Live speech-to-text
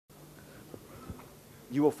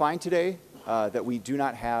you will find today that we do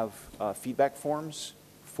not have feedback forms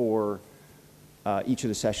for each of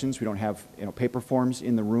the sessions. We don't have paper forms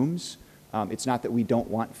in the rooms. It's not that we don't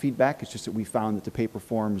want feedback, it's just that we found that the paper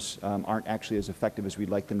forms aren't actually as effective as we'd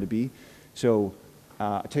like them to be. So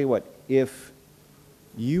I'll tell you what, if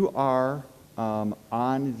you are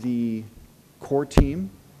on the core team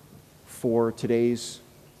for today's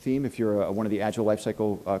theme, if you're one of the Agile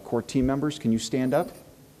Lifecycle core team members, can you stand up?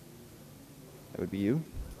 That would be you.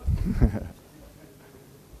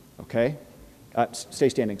 Okay. Stay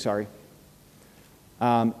standing, sorry.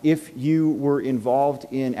 If you were involved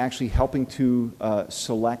in actually helping to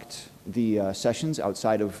select the sessions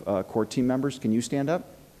outside of core team members, can you stand up?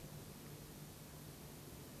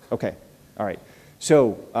 Okay, all right.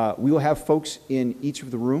 So we will have folks in each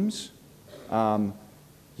of the rooms.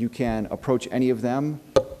 You can approach any of them.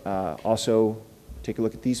 Also, take a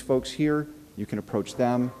look at these folks here. You can approach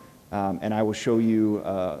them. And I will show you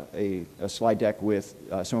a slide deck with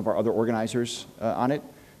some of our other organizers on it.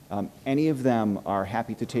 Any of them are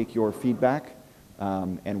happy to take your feedback,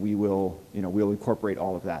 and we will, we'll incorporate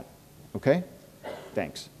all of that. Okay?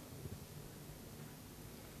 Thanks.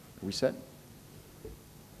 Are we set?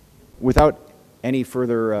 Without any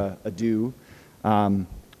further ado,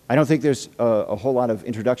 I don't think there's a whole lot of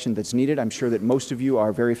introduction that's needed. I'm sure that most of you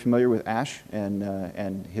are very familiar with Ash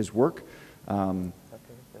and his work.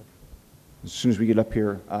 As soon as we get up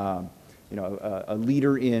here, a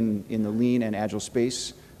leader in the lean and agile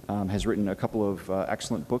space has written a couple of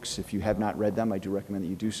excellent books. If you have not read them, I do recommend that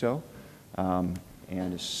you do so. And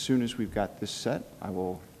as soon as we've got this set, I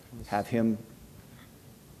will have him.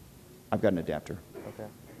 I've got an adapter. Okay.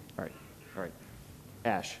 All right.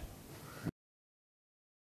 Ash.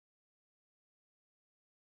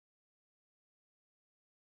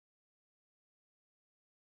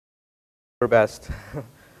 Your best.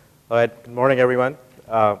 All right, good morning, everyone.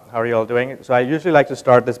 How are you all doing? So I usually like to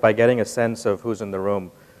start this by getting a sense of who's in the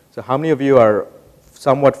room. So how many of you are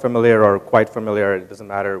somewhat familiar or quite familiar, it doesn't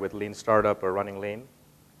matter, with lean startup or running lean?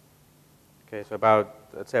 Okay, so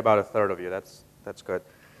let's say about a third of you. That's good.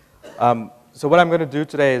 So what I'm going to do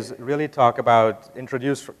today is really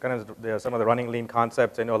introduce kind of some of the running lean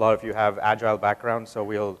concepts. I know a lot of you have agile backgrounds, so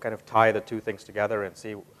we'll kind of tie the two things together and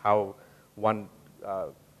see how one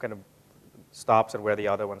kind of stops and where the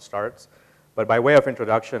other one starts. But by way of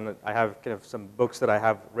introduction, I have kind of some books that I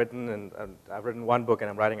have written, and I've written one book and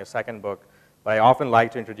I'm writing a second book. But I often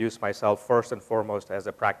like to introduce myself first and foremost as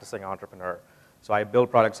a practicing entrepreneur. So I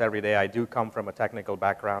build products every day. I do come from a technical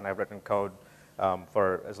background. I've written code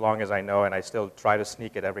for as long as I know, and I still try to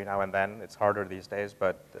sneak it every now and then. It's harder these days,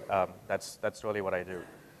 but that's really what I do.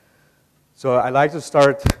 So I like to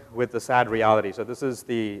start with the sad reality. So this is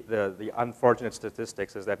the unfortunate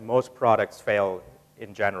statistics, is that most products fail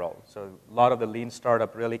in general. So a lot of the lean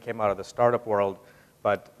startup really came out of the startup world,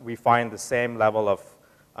 but we find the same level of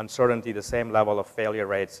uncertainty, the same level of failure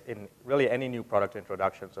rates in really any new product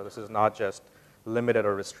introduction. So this is not just limited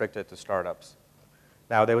or restricted to startups.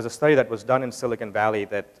 Now, there was a study that was done in Silicon Valley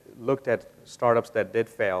that looked at startups that did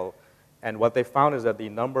fail, and what they found is that the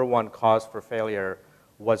number one cause for failure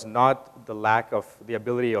was not the lack of the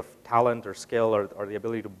ability of talent or skill or the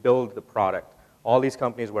ability to build the product. All these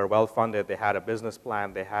companies were well-funded. They had a business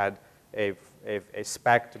plan. They had a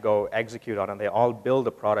spec to go execute on, and they all build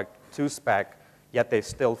a product to spec, yet they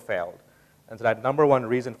still failed. And so that number one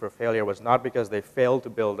reason for failure was not because they failed to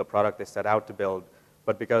build the product they set out to build,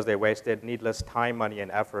 but because they wasted needless time, money, and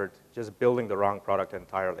effort just building the wrong product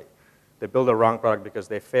entirely. They built the wrong product because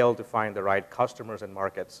they failed to find the right customers and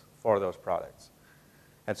markets for those products.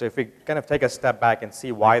 And so if we kind of take a step back and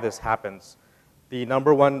see why this happens, the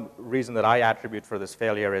number one reason that I attribute for this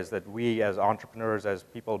failure is that we as entrepreneurs, as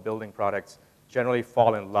people building products, generally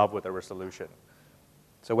fall in love with our solution.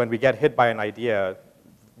 So when we get hit by an idea,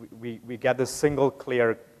 we get this single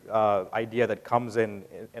clear idea that comes in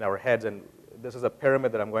our heads, and this is a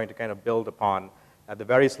pyramid that I'm going to kind of build upon. At the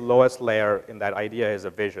very lowest layer in that idea is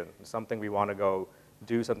a vision, something we want to go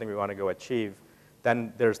do, something we want to go achieve.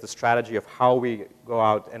 Then there's the strategy of how we go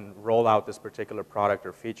out and roll out this particular product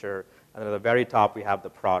or feature. And at the very top, we have the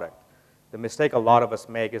product. The mistake a lot of us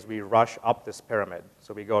make is we rush up this pyramid.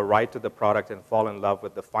 So we go right to the product and fall in love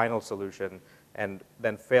with the final solution, and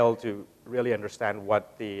then fail to really understand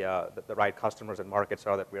what the right customers and markets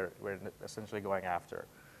are that we're essentially going after.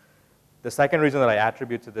 The second reason that I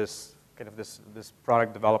attribute to this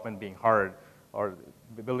product development being hard, or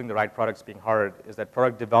building the right products being hard, is that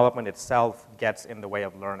product development itself gets in the way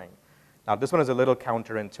of learning. Now, this one is a little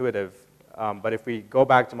counterintuitive, but if we go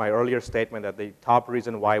back to my earlier statement that the top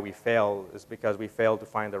reason why we fail is because we fail to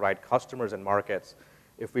find the right customers and markets,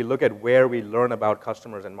 if we look at where we learn about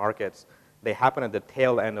customers and markets, they happen at the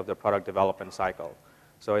tail end of the product development cycle.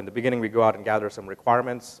 So in the beginning, we go out and gather some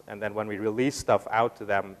requirements, and then when we release stuff out to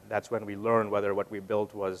them, that's when we learn whether what we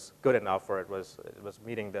built was good enough or it was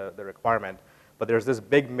meeting the requirement. But there's this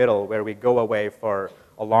big middle where we go away for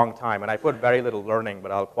a long time, and I put very little learning,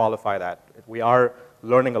 but I'll qualify that. We are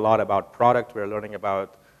learning a lot about product, we're learning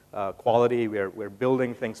about quality, we're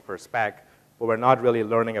building things per spec, but we're not really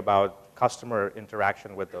learning about customer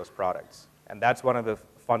interaction with those products. And that's one of the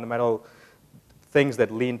fundamental things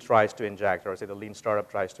that Lean tries to inject, or say the Lean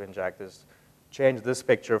startup tries to inject, is change this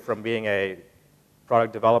picture from being a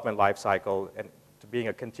product development lifecycle and to being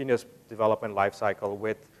a continuous development lifecycle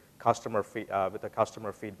with a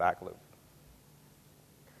customer feedback loop.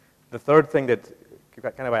 The third thing that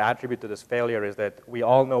kind of I attribute to this failure is that we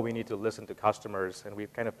all know we need to listen to customers, and we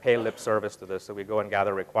kind of pay lip service to this, so we go and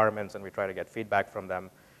gather requirements and we try to get feedback from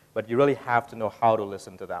them, but you really have to know how to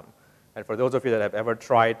listen to them. And for those of you that have ever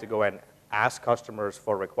tried to go and ask customers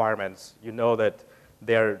for requirements, you know that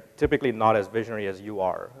they're typically not as visionary as you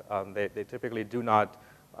are. They typically do not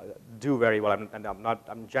do very well.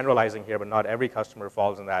 I'm generalizing here, but not every customer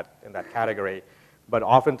falls in that category. But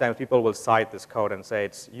oftentimes people will cite this code and say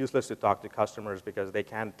it's useless to talk to customers because they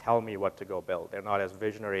can't tell me what to go build. They're not as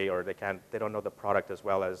visionary, or they don't know the product as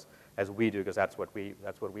well as we do, because that's what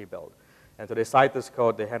we build. And so they cite this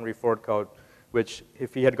code, the Henry Ford code, which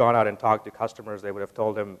if he had gone out and talked to customers, they would have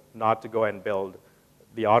told him not to go and build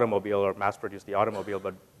the automobile or mass produce the automobile,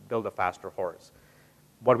 but build a faster horse.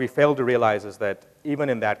 What we fail to realize is that even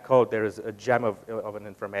in that code, there is a gem of an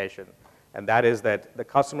information, and that is that the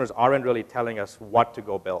customers aren't really telling us what to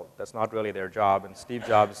go build. That's not really their job, and Steve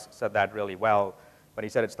Jobs said that really well, when he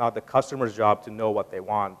said it's not the customer's job to know what they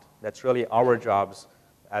want. That's really our jobs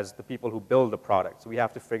as the people who build the product. So we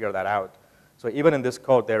have to figure that out. So even in this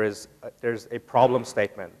code, there's a problem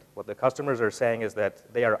statement. What the customers are saying is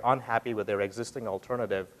that they are unhappy with their existing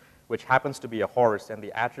alternative, which happens to be a horse, and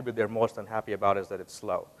the attribute they're most unhappy about is that it's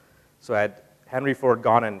slow. So had Henry Ford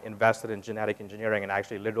gone and invested in genetic engineering and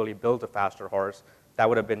actually literally built a faster horse, that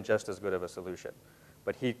would have been just as good of a solution.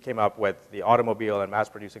 But he came up with the automobile and mass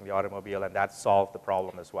producing the automobile, and that solved the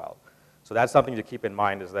problem as well. So that's something to keep in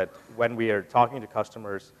mind, is that when we are talking to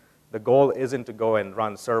customers, the goal isn't to go and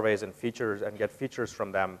run surveys and features and get features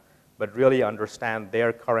from them, but really understand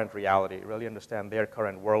their current reality, really understand their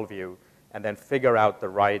current worldview, and then figure out the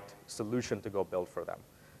right solution to go build for them.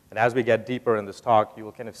 And as we get deeper in this talk, you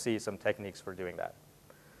will kind of see some techniques for doing that.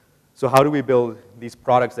 So how do we build these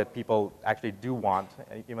products that people actually do want,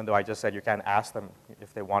 even though I just said you can't ask them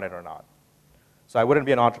if they want it or not? So I wouldn't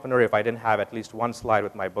be an entrepreneur if I didn't have at least one slide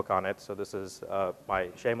with my book on it. So this is my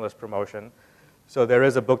shameless promotion. So there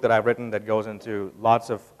is a book that I've written that goes into lots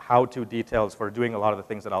of how-to details for doing a lot of the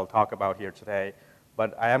things that I'll talk about here today.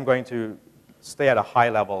 But I am going to stay at a high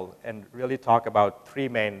level and really talk about three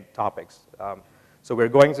main topics. So we're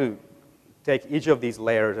going to take each of these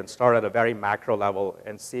layers and start at a very macro level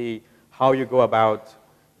and see how you go about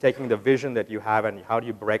taking the vision that you have and how do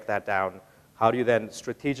you break that down. How do you then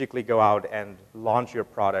strategically go out and launch your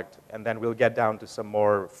product? And then we'll get down to some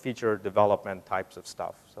more feature development types of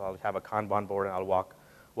stuff. So I'll have a kanban board and I'll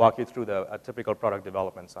walk you through a typical product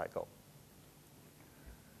development cycle.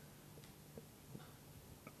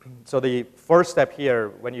 So the first step here,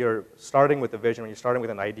 when you're starting with a vision, when you're starting with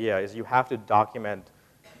an idea, is you have to document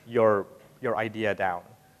your idea down.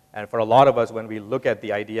 And for a lot of us, when we look at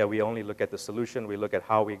the idea, we only look at the solution, we look at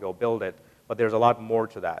how we go build it, but there's a lot more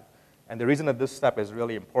to that. And the reason that this step is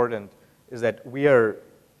really important is that we are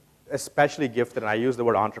especially gifted, and I use the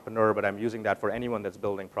word entrepreneur, but I'm using that for anyone that's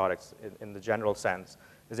building products in the general sense,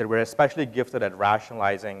 is that we're especially gifted at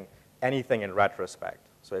rationalizing anything in retrospect.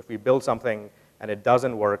 So if we build something and it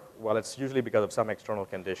doesn't work, well, it's usually because of some external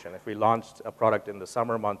condition. If we launched a product in the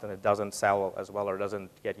summer month and it doesn't sell as well or doesn't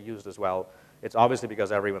get used as well, it's obviously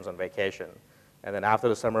because everyone's on vacation. And then after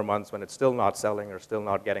the summer months, when it's still not selling or still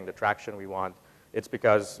not getting the traction we want, it's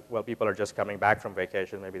because, well, people are just coming back from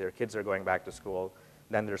vacation. Maybe their kids are going back to school.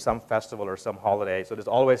 Then there's some festival or some holiday. So there's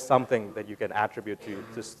always something that you can attribute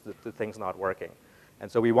to things not working.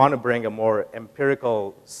 And so we want to bring a more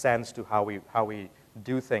empirical sense to how we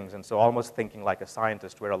do things. And so almost thinking like a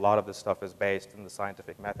scientist, where a lot of this stuff is based in the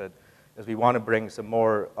scientific method, is we want to bring some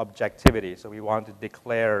more objectivity. So we want to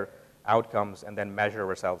declare outcomes and then measure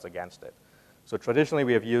ourselves against it. So traditionally,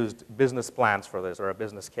 we have used business plans for this, or a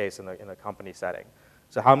business case in a company setting.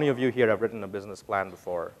 So how many of you here have written a business plan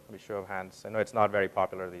before? Let me show of hands. I know it's not very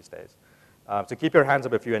popular these days. So keep your hands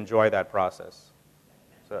up if you enjoy that process.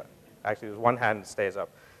 So actually, there's one hand stays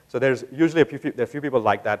up. So there's usually a few people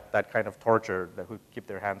like that kind of torture who keep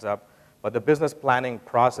their hands up. But the business planning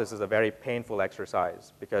process is a very painful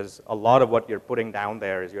exercise because a lot of what you're putting down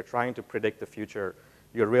there is you're trying to predict the future.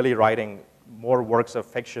 You're really writing more works of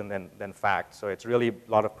fiction than fact. So it's really a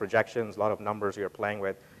lot of projections, a lot of numbers you're playing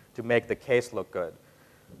with to make the case look good.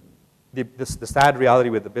 The sad reality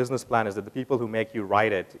with the business plan is that the people who make you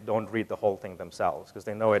write it don't read the whole thing themselves because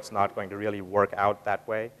they know it's not going to really work out that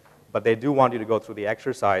way. But they do want you to go through the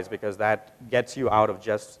exercise because that gets you out of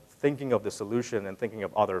just thinking of the solution and thinking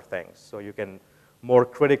of other things. So you can more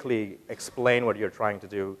critically explain what you're trying to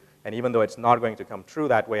do. And even though it's not going to come true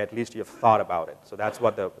that way, at least you've thought about it. So that's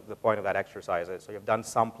what the point of that exercise is. So you've done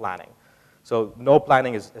some planning. So no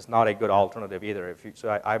planning is not a good alternative either.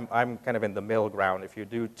 I'm kind of in the middle ground. If you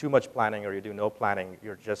do too much planning or you do no planning,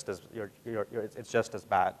 it's just as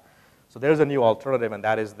bad. So there's a new alternative, and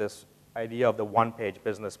that is this idea of the one-page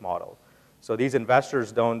business model. So these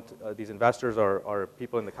investors or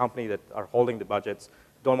people in the company that are holding the budgets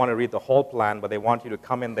don't want to read the whole plan, but they want you to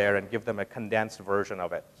come in there and give them a condensed version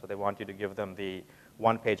of it. So they want you to give them the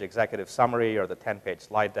one-page executive summary or the 10-page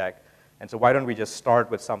slide deck. And so why don't we just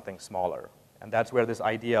start with something smaller? And that's where this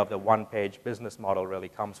idea of the one-page business model really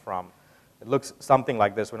comes from. It looks something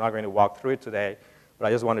like this. We're not going to walk through it today, but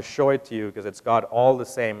I just want to show it to you because it's got all the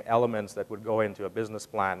same elements that would go into a business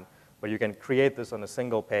plan, but you can create this on a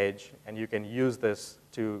single page, and you can use this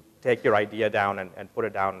to take your idea down and put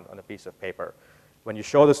it down on a piece of paper. When you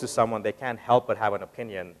show this to someone, they can't help but have an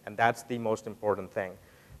opinion, and that's the most important thing.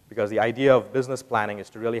 Because the idea of business planning is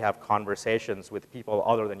to really have conversations with people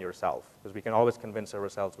other than yourself. Because we can always convince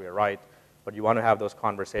ourselves we are right, but you want to have those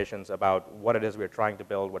conversations about what it is we're trying to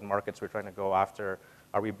build, what markets we're trying to go after,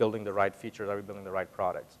 are we building the right features, are we building the right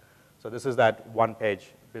products. So this is that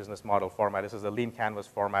one-page business model format. This is the lean canvas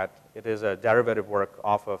format. It is a derivative work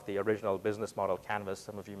off of the original business model canvas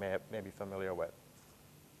some of you may be familiar with.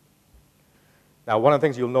 Now, one of the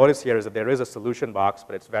things you'll notice here is that there is a solution box,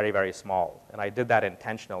 but it's very, very small. And I did that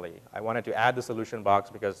intentionally. I wanted to add the solution box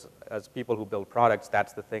because as people who build products,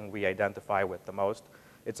 that's the thing we identify with the most.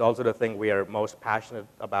 It's also the thing we are most passionate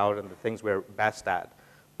about and the things we're best at.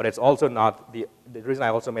 But it's also not, the reason I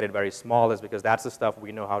also made it very small is because that's the stuff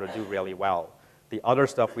we know how to do really well. The other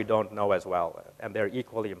stuff we don't know as well, and they're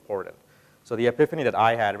equally important. So the epiphany that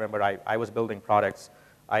I had, remember I was building products.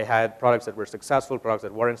 I had products that were successful, products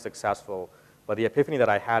that weren't successful. But the epiphany that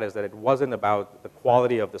I had is that it wasn't about the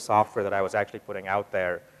quality of the software that I was actually putting out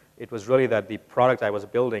there. It was really that the product I was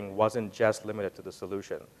building wasn't just limited to the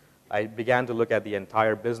solution. I began to look at the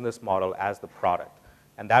entire business model as the product.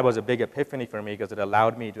 And that was a big epiphany for me because it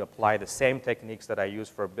allowed me to apply the same techniques that I use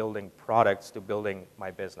for building products to building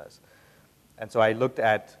my business. And so I looked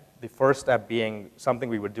at the first step being something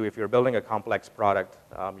we would do if you're building a complex product.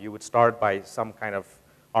 You would start by some kind of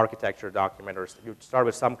architecture document, or you'd start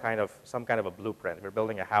with some kind of a blueprint. If you're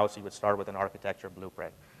building a house, you would start with an architecture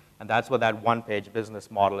blueprint. And that's what that one-page business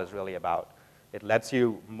model is really about. It lets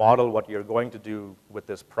you model what you're going to do with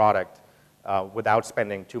this product without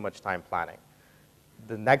spending too much time planning.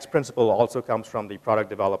 The next principle also comes from the product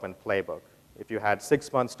development playbook. If you had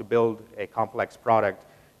 6 months to build a complex product,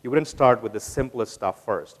 you wouldn't start with the simplest stuff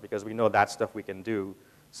first, because we know that stuff we can do,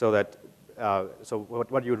 so that so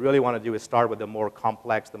what you would really want to do is start with the more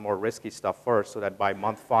complex, the more risky stuff first, so that by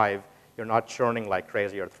month 5, you're not churning like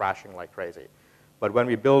crazy or thrashing like crazy. But when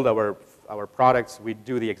we build our products, we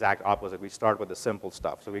do the exact opposite. We start with the simple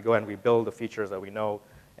stuff. So we go and we build the features that we know,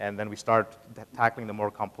 and then we start tackling the more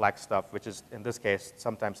complex stuff, which is, in this case,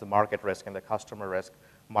 sometimes the market risk and the customer risk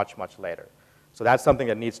much, much later. So that's something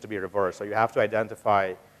that needs to be reversed. So you have to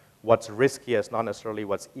identify what's riskiest, not necessarily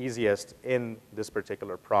what's easiest in this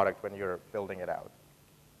particular product when you're building it out.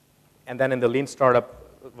 And then in the lean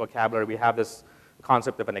startup vocabulary, we have this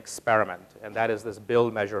concept of an experiment, and that is this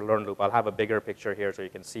build, measure, learn loop. I'll have a bigger picture here so you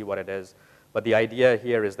can see what it is. But the idea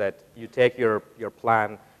here is that you take your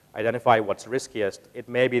plan, identify what's riskiest. It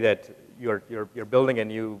may be that you're building a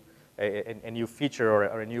new feature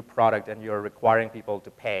or a new product, and you're requiring people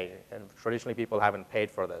to pay, and traditionally people haven't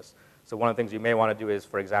paid for this. So one of the things you may want to do is,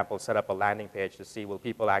 for example, set up a landing page to see will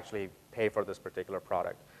people actually pay for this particular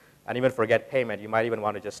product. And even forget payment, you might even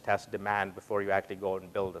want to just test demand before you actually go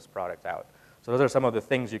and build this product out. So those are some of the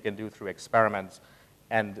things you can do through experiments.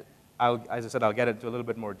 And as I said, I'll get into a little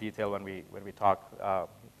bit more detail when we talk, kind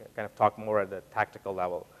of talk more at the tactical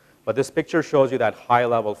level. But this picture shows you that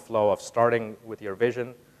high-level flow of starting with your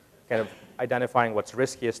vision, kind of identifying what's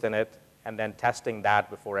riskiest in it, and then testing that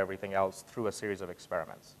before everything else through a series of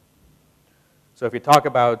experiments. So if we talk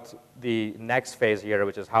about the next phase here,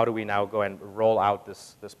 which is how do we now go and roll out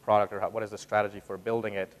this product, or what is the strategy for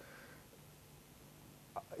building it,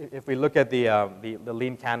 if we look at the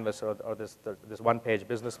lean canvas or this one-page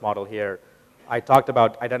business model here, I talked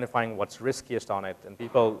about identifying what's riskiest on it, and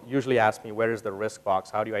people usually ask me, where is the risk box?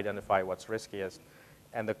 How do you identify what's riskiest?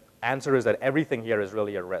 And the answer is that everything here is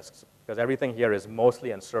really a risk, because everything here is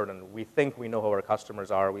mostly uncertain. We think we know who our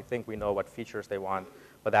customers are, we think we know what features they want,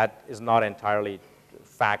 but that is not entirely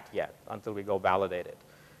fact yet until we go validate it.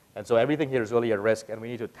 And so everything here is really a risk, and we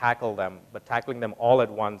need to tackle them, but tackling them all at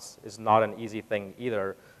once is not an easy thing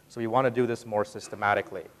either, so we want to do this more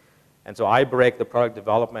systematically. And so I break the product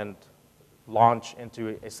development launch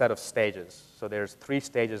into a set of stages. So there's 3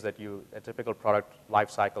 stages that a typical product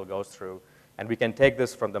lifecycle goes through, and we can take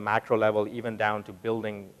this from the macro level even down to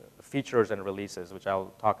building features and releases, which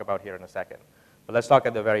I'll talk about here in a second. But let's talk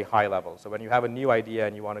at the very high level. So when you have a new idea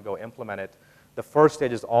and you want to go implement it, the first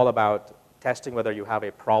stage is all about testing whether you have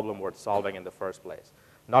a problem worth solving in the first place.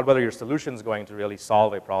 Not whether your solution is going to really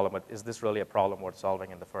solve a problem, but is this really a problem worth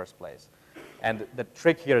solving in the first place? And the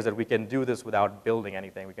trick here is that we can do this without building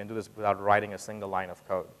anything. We can do this without writing a single line of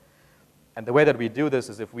code. And the way that we do this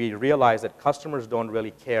is if we realize that customers don't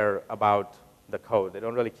really care about the code. They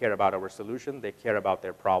don't really care about our solution. They care about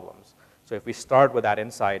their problems. So if we start with that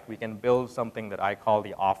insight, we can build something that I call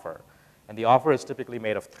the offer. And the offer is typically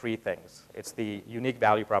made of 3 things. It's the unique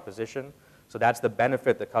value proposition. So that's the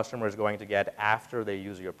benefit the customer is going to get after they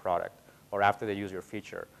use your product or after they use your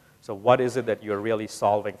feature. So what is it that you're really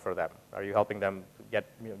solving for them? Are you helping them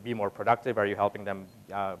be more productive? Are you helping them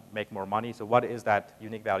make more money? So what is that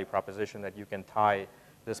unique value proposition that you can tie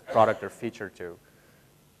this product or feature to?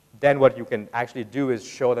 Then what you can actually do is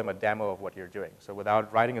show them a demo of what you're doing. So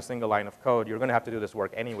without writing a single line of code, you're going to have to do this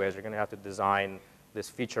work anyways. You're going to have to design this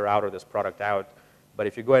feature out or this product out. But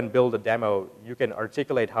if you go and build a demo, you can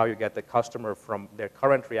articulate how you get the customer from their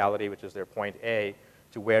current reality, which is their point A,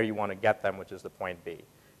 to where you want to get them, which is the point B.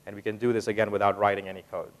 And we can do this, again, without writing any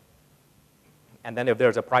code. And then if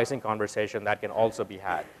there's a pricing conversation, that can also be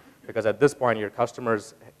had. Because at this point, your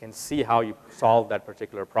customers can see how you solve that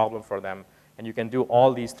particular problem for them. And you can do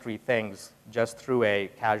all these 3 things just through a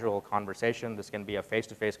casual conversation. This can be a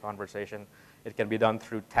face-to-face conversation. It can be done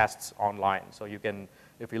through tests online. So you can,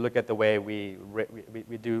 if you look at the way we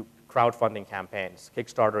do crowdfunding campaigns,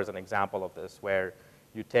 Kickstarter is an example of this, where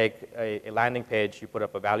you take a landing page, you put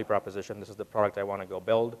up a value proposition. This is the product I want to go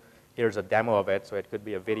build. Here's a demo of it. So it could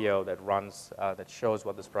be a video that runs, that shows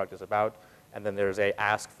what this product is about. And then there's a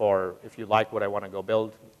ask for, if you like what I want to go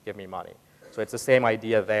build, give me money. So it's the same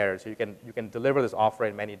idea there. So you can deliver this offer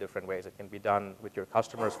in many different ways. It can be done with your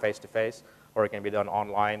customers face-to-face, or it can be done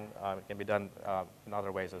online. It can be done in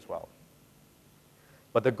other ways as well.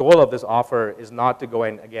 But the goal of this offer is not to go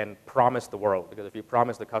and, again, promise the world. Because if you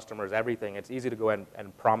promise the customers everything, it's easy to go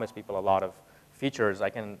and promise people a lot of features. I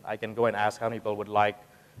can go and ask how many people would like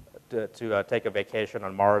to take a vacation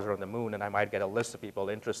on Mars or on the moon, and I might get a list of people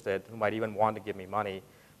interested who might even want to give me money,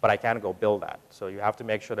 but I can't go build that. So you have to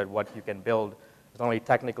make sure that what you can build is not only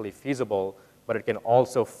technically feasible, but it can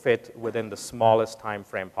also fit within the smallest time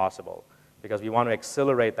frame possible. Because we want to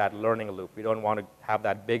accelerate that learning loop. We don't want to have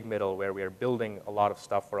that big middle where we are building a lot of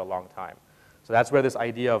stuff for a long time. So that's where this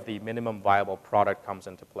idea of the minimum viable product comes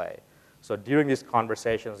into play. So during these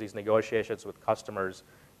conversations, these negotiations with customers,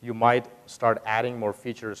 you might start adding more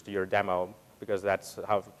features to your demo, because that's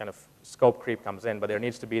how kind of scope creep comes in. But there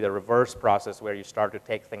needs to be the reverse process where you start to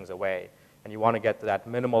take things away. And you want to get to that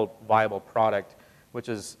minimal viable product, which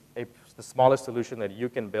is the smallest solution that you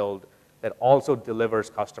can build that also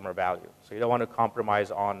delivers customer value. So you don't want to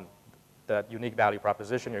compromise on that unique value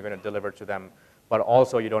proposition you're going to deliver to them, but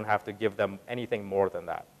also you don't have to give them anything more than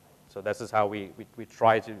that. So this is how we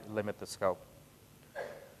try to limit the scope.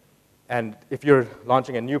 And if you're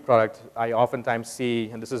launching a new product, I oftentimes see,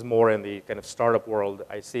 and this is more in the kind of startup world,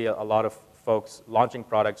 I see a lot of folks launching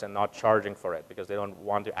products and not charging for it because they don't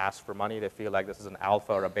want to ask for money. They feel like this is an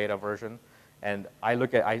alpha or a beta version. And I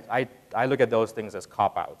look at those things as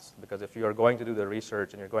cop-outs, because if you're going to do the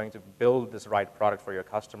research and you're going to build this right product for your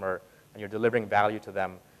customer and you're delivering value to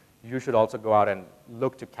them, you should also go out and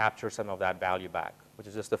look to capture some of that value back, which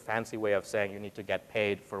is just a fancy way of saying you need to get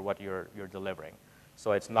paid for what you're delivering.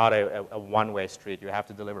 So it's not a one-way street. You have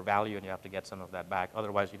to deliver value and you have to get some of that back.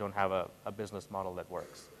 Otherwise, you don't have a business model that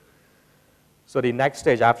works. So the next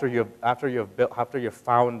stage, after you've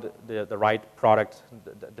found the right product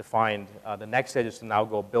defined, the next stage is to now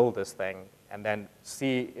go build this thing and then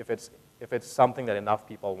see if it's something that enough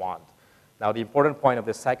people want. Now, the important point of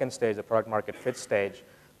the second stage, the product market fit stage,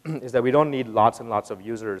 is that we don't need lots and lots of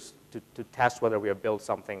users to test whether we have built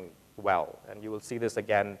something well. And you will see this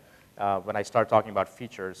again when I start talking about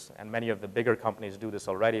features. And many of the bigger companies do this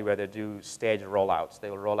already, where they do stage rollouts. They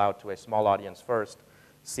will roll out to a small audience first,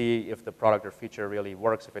 see if the product or feature really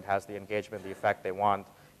works, if it has the engagement, the effect they want,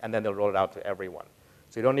 and then they'll roll it out to everyone.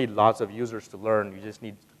 So you don't need lots of users to learn, you just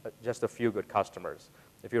need just a few good customers.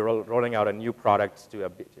 If you're rolling out a new product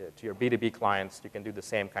to your B2B clients, you can do the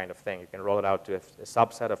same kind of thing. You can roll it out to a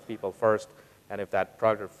subset of people first, and if that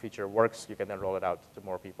product or feature works, you can then roll it out to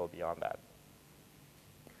more people beyond that.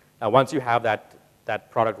 Now, once you have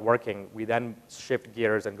that product working, we then shift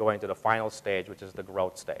gears and go into the final stage, which is the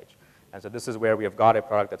growth stage. And so this is where we have got a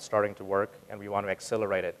product that's starting to work, and we want to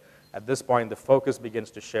accelerate it. At this point, the focus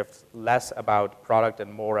begins to shift less about product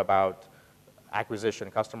and more about acquisition,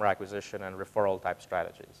 customer acquisition, and referral type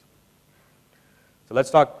strategies. So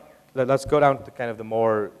let's go down to kind of the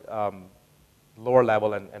more lower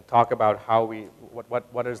level and talk about how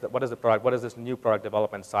what is this new product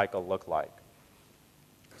development cycle look like?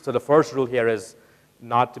 So the first rule here is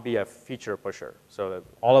not to be a feature pusher. So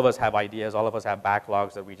all of us have ideas, all of us have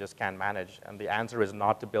backlogs that we just can't manage, and the answer is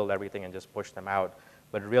not to build everything and just push them out,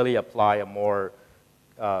 but really apply a more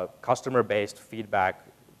customer-based feedback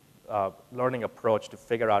learning approach to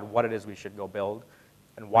figure out what it is we should go build.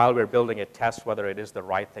 And while we're building it, test whether it is the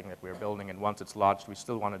right thing that we're building, and once it's launched, we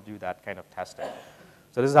still want to do that kind of testing.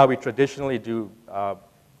 So this is how we traditionally do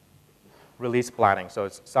release planning. So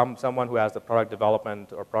it's someone who has the product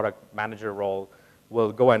development or product manager role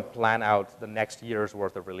will go and plan out the next year's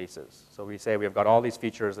worth of releases. So we say we've got all these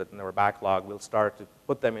features that in our backlog, we'll start to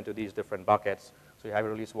put them into these different buckets. So you have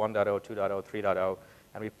release 1.0, 2.0, 3.0,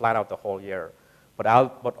 and we plan out the whole year. But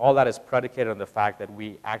all that is predicated on the fact that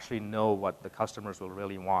we actually know what the customers will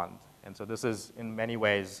really want. And so this is, in many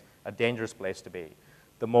ways, a dangerous place to be.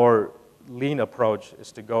 The more lean approach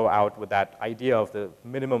is to go out with that idea of the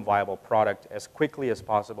minimum viable product as quickly as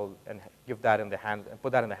possible and give that in the hand and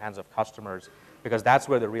put that in the hands of customers, because that's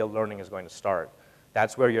where the real learning is going to start.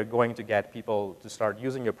 That's where you're going to get people to start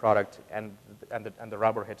using your product and the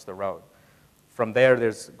rubber hits the road. From there,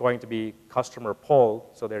 there's going to be customer pull,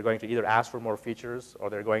 so they're going to either ask for more features or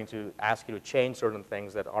they're going to ask you to change certain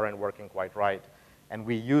things that aren't working quite right. And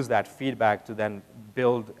we use that feedback to then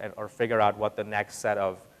build or figure out what the next set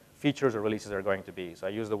of features or releases are going to be. So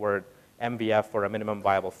I use the word MVF for a minimum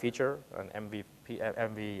viable feature, and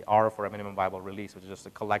MVR for a minimum viable release, which is just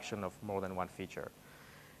a collection of more than one feature.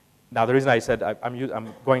 Now, the reason I said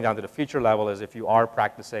I'm going down to the feature level is if you are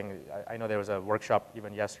practicing, I know there was a workshop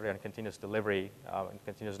even yesterday on continuous delivery and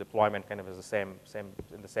continuous deployment kind of is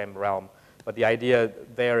in the same realm. But the idea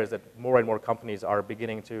there is that more and more companies are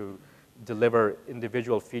beginning to deliver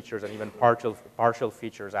individual features and even partial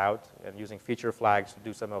features out and using feature flags to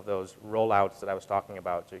do some of those rollouts that I was talking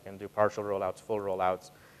about. So you can do partial rollouts, full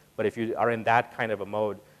rollouts. But if you are in that kind of a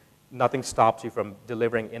mode, nothing stops you from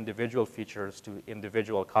delivering individual features to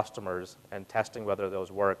individual customers and testing whether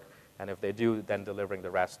those work, and if they do, then delivering the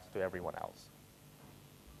rest to everyone else.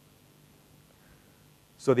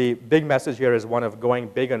 So the big message here is one of going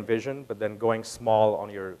big on vision, but then going small on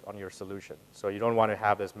your solution. So you don't want to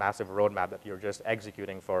have this massive roadmap that you're just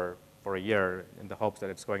executing for a year in the hopes that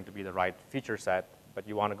it's going to be the right feature set, but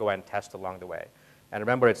you want to go and test along the way. And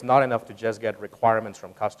remember, it's not enough to just get requirements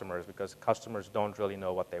from customers because customers don't really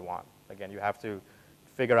know what they want. Again, you have to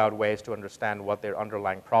figure out ways to understand what their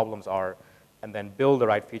underlying problems are and then build the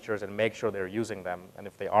right features and make sure they're using them. And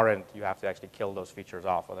if they aren't, you have to actually kill those features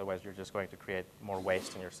off. Otherwise, you're just going to create more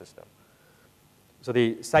waste in your system. So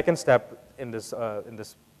the second step in this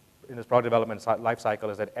product development life cycle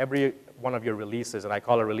is that every one of your releases, and I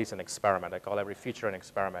call a release an experiment. I call every feature an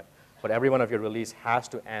experiment. But every one of your release has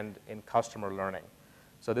to end in customer learning.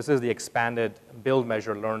 So this is the expanded build,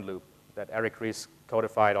 measure, learn loop that Eric Ries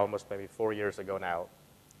codified almost maybe 4 years ago now.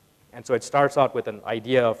 And so it starts out with an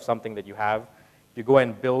idea of something that you have. You go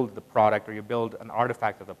and build the product, or you build an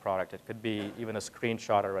artifact of the product. It could be even a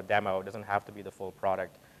screenshot or a demo. It doesn't have to be the full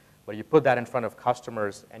product. But you put that in front of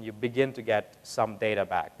customers, and you begin to get some data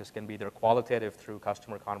back. This can be either qualitative through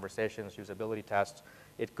customer conversations, usability tests.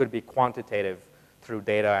 It could be quantitative through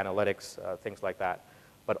data analytics, things like that.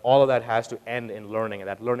 But all of that has to end in learning, and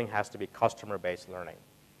that learning has to be customer-based learning.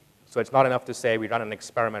 So it's not enough to say we run an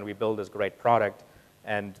experiment, we build this great product,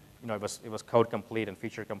 and it was code complete and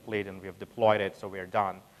feature complete, and we have deployed it, so we are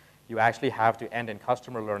done. You actually have to end in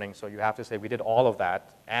customer learning, so you have to say we did all of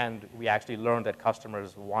that, and we actually learned that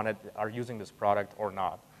customers are using this product or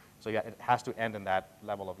not. So yeah, it has to end in that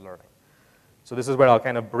level of learning. So this is where I'll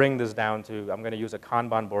kind of bring this down to, I'm going to use a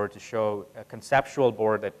Kanban board to show a conceptual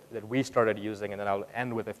board that we started using, and then I'll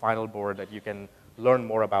end with a final board that you can learn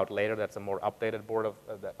more about later. That's a more updated board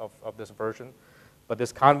of this version. But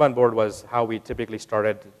this Kanban board was how we typically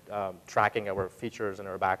started tracking our features and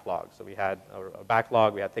our backlog. So we had our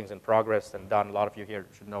backlog, we had things in progress and done. A lot of you here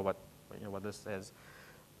should know what this is.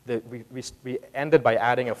 we ended by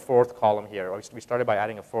adding a fourth column here, or we started by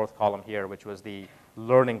adding a fourth column here, which was the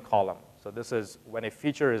learning column. So this is, when a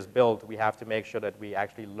feature is built, we have to make sure that we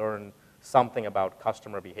actually learn something about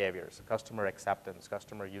customer behaviors, customer acceptance,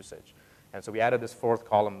 customer usage. And so we added this fourth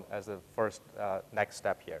column as the first next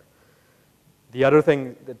step here. The other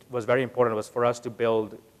thing that was very important was for us to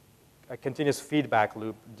build a continuous feedback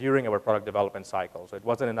loop during our product development cycle. So it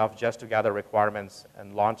wasn't enough just to gather requirements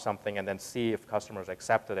and launch something and then see if customers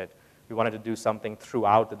accepted it. We wanted to do something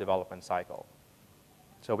throughout the development cycle.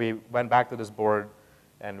 So we went back to this board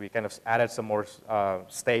and we kind of added some more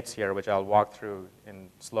states here, which I'll walk through in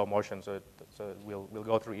slow motion. So we'll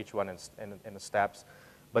go through each one in the steps.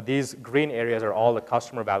 But these green areas are all the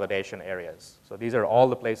customer validation areas. So these are all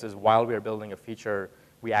the places while we are building a feature,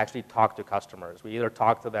 we actually talk to customers. We either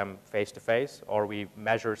talk to them face-to-face or we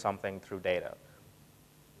measure something through data.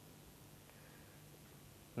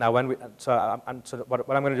 Now, what I'm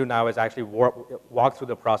going to do now is actually walk through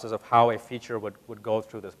the process of how a feature would go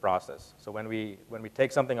through this process. So when we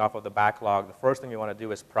take something off of the backlog, the first thing we want to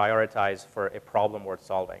do is prioritize for a problem worth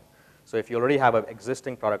solving. So if you already have an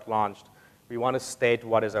existing product launched, we want to state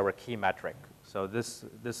what is our key metric. So this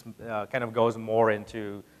kind of goes more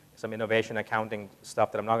into some innovation accounting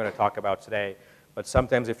stuff that I'm not going to talk about today. But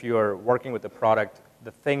sometimes if you are working with the product,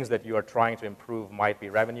 the things that you are trying to improve might be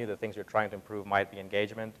revenue. The things you're trying to improve might be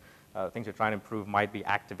engagement. Things you're trying to improve might be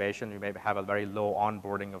activation. You may have a very low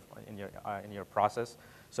onboarding in your process.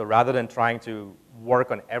 So rather than trying to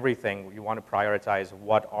work on everything, you want to prioritize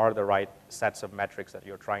what are the right sets of metrics that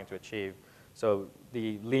you're trying to achieve. So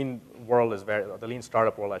the lean world is the lean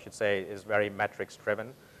startup world, I should say, is very metrics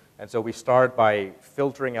driven. And so we start by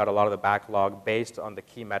filtering out a lot of the backlog based on the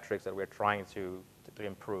key metrics that we're trying to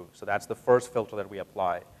improve. So that's the first filter that we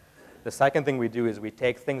apply. The second thing we do is we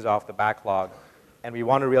take things off the backlog and we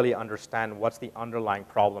want to really understand what's the underlying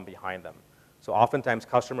problem behind them. So oftentimes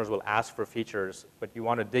customers will ask for features, but you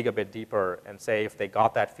want to dig a bit deeper and say if they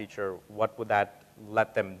got that feature, what would that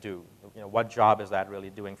let them do? What job is that really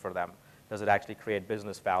doing for them? Does it actually create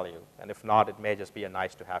business value? And if not, it may just be a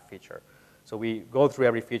nice-to-have feature. So we go through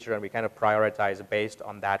every feature and we kind of prioritize based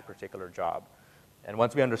on that particular job. And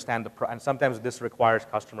once we understand and sometimes this requires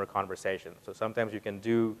customer conversation. So sometimes you can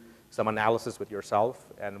do some analysis with yourself.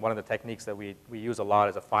 And one of the techniques that we use a lot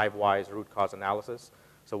is a 5 whys root cause analysis.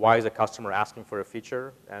 So why is a customer asking for a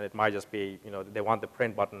feature? And it might just be, they want the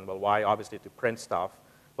print button. Well, why? Obviously to print stuff.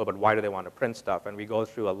 Well, but why do they want to print stuff? And we go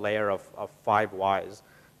through a layer of 5 whys,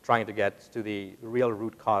 trying to get to the real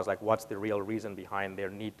root cause, like what's the real reason behind their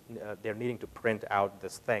needing to print out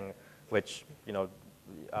this thing, which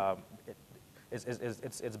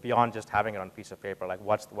it's beyond just having it on a piece of paper. Like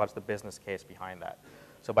what's the business case behind that?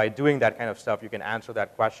 So by doing that kind of stuff, you can answer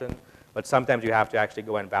that question. But sometimes you have to actually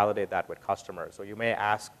go and validate that with customers. So you may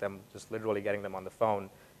ask them, just literally getting them on the phone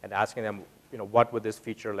and asking them, what would this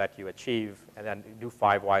feature let you achieve? And then do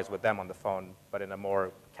 5 whys with them on the phone, but in a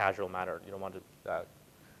more casual manner. You don't want to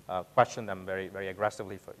question them very, very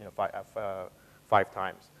aggressively for 5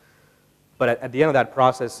 times. But at the end of that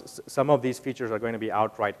process, some of these features are going to be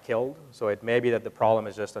outright killed. So it may be that the problem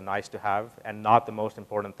is just a nice to have and not the most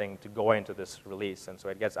important thing to go into this release. And so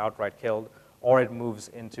it gets outright killed, or it moves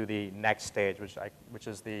into the next stage, which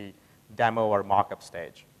is the demo or mock-up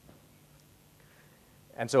stage.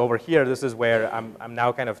 And so over here, this is where I'm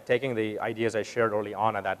now kind of taking the ideas I shared early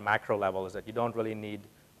on at that macro level, is that you don't really need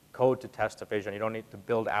code to test a vision. You don't need to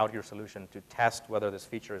build out your solution to test whether this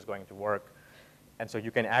feature is going to work. And so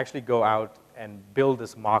you can actually go out and build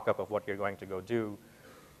this mock-up of what you're going to go do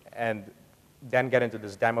and then get into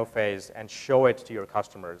this demo phase and show it to your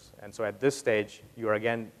customers. And so at this stage, you're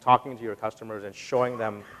again talking to your customers and showing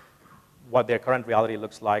them what their current reality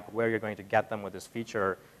looks like, where you're going to get them with this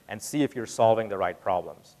feature, and see if you're solving the right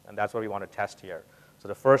problems. And that's what we want to test here. So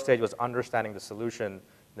the first stage was understanding the solution.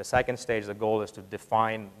 The second stage, the goal is to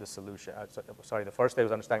define the solution. The first stage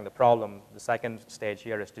was understanding the problem. The second stage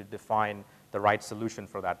here is to define the right solution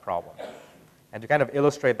for that problem. And to kind of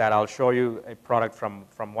illustrate that, I'll show you a product from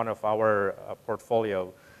one of our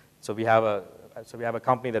portfolio. So we have a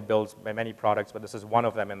company that builds many products, but this is one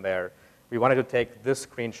of them in there. We wanted to take this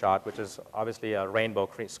screenshot, which is obviously a rainbow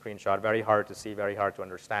screenshot, very hard to see, very hard to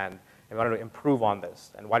understand. And we wanted to improve on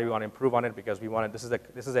this. And why do we want to improve on it? Because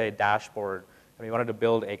this is a dashboard. And we wanted to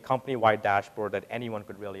build a company-wide dashboard that anyone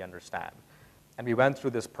could really understand. And we went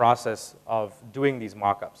through this process of doing these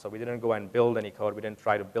mock-ups. So we didn't go and build any code. We didn't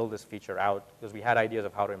try to build this feature out because we had ideas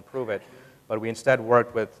of how to improve it. But we instead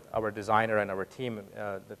worked with our designer and our team,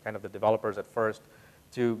 the developers at first,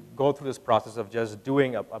 to go through this process of just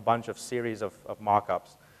doing a bunch of series of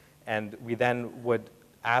mock-ups. And we then would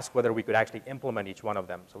ask whether we could actually implement each one of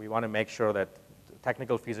them. So we want to make sure that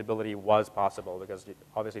technical feasibility was possible, because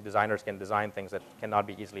obviously designers can design things that cannot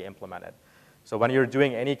be easily implemented. So when you're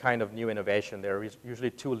doing any kind of new innovation, there are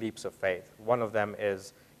usually two leaps of faith. One of them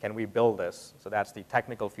is, can we build this? So that's the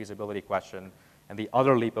technical feasibility question. And the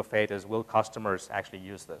other leap of faith is, will customers actually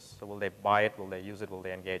use this? So will they buy it? Will they use it? Will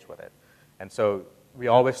they engage with it? And so we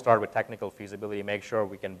always start with technical feasibility, make sure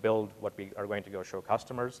we can build what we are going to go show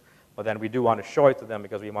customers, but then we do want to show it to them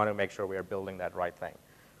because we want to make sure we are building that right thing.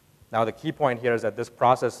 Now, the key point here is that this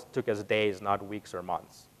process took us days, not weeks or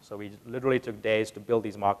months. So we literally took days to build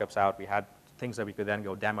these mock-ups out. We had things that we could then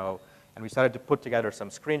go demo, and we started to put together some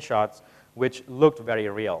screenshots which looked very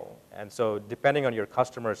real. And so depending on your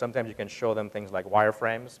customer, sometimes you can show them things like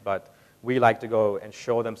wireframes, but we like to go and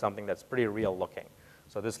show them something that's pretty real looking.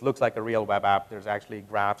 So this looks like a real web app. There's actually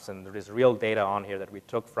graphs, and there is real data on here that we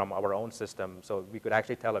took from our own system, so we could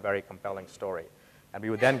actually tell a very compelling story. And we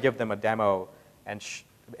would then give them a demo and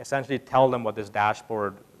essentially tell them what this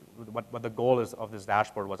dashboard, what the goal is of this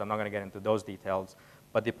dashboard was. I'm not going to get into those details,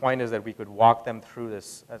 but the point is that we could walk them through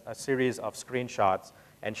this, a series of screenshots,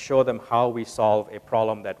 and show them how we solve a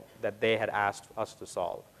problem that they had asked us to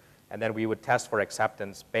solve. And then we would test for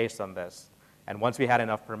acceptance based on this. And once we had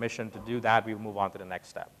enough permission to do that, we would move on to the next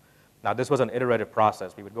step. Now, this was an iterative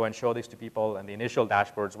process. We would go and show these to people, and the initial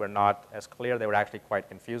dashboards were not as clear. They were actually quite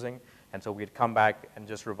confusing. And so we'd come back and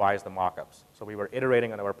just revise the mock-ups. So we were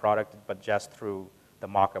iterating on our product, but just through the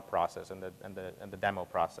mock-up process and the demo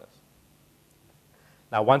process.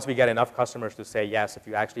 Now, once we get enough customers to say, yes, if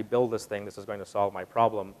you actually build this thing, this is going to solve my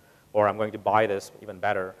problem, or I'm going to buy this even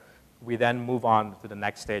better, we then move on to the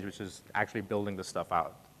next stage, which is actually building the stuff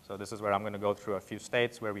out. So this is where I'm going to go through a few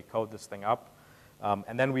states where we code this thing up.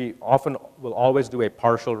 And then we often will always do a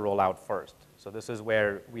partial rollout first. So this is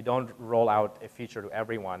where we don't roll out a feature to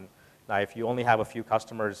everyone. Now, if you only have a few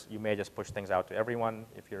customers, you may just push things out to everyone.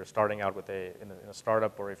 If you're starting out with in a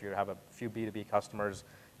startup, or if you have a few B2B customers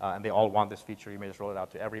and they all want this feature, you may just roll it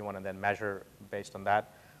out to everyone and then measure based on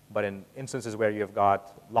that. But in instances where you've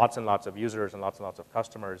got lots and lots of users and lots of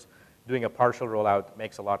customers, doing a partial rollout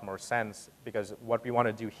makes a lot more sense, because what we want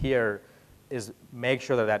to do here is make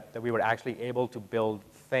sure that we were actually able to build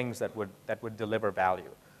things that would deliver value.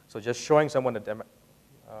 So just showing someone a demo,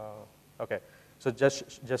 So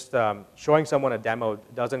just showing someone a demo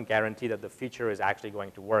doesn't guarantee that the feature is actually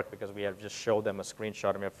going to work, because we have just showed them a screenshot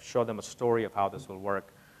and we have showed them a story of how this will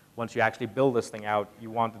work. Once you actually build this thing out, you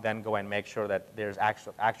want to then go and make sure that there's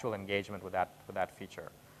actual engagement with that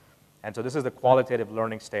feature. And so this is the qualitative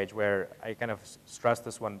learning stage, where I kind of stressed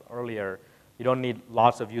this one earlier. You don't need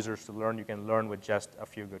lots of users to learn. You can learn with just a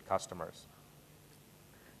few good customers.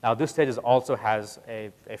 Now, this stage also has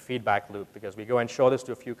a feedback loop, because we go and show this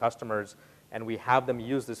to a few customers, and we have them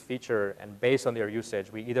use this feature, and based on their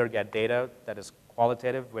usage, we either get data that is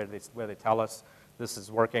qualitative, where they tell us this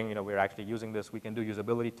is working, we're actually using this. We can do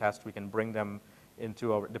usability tests. We can bring them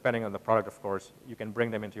into depending on the product, of course, you can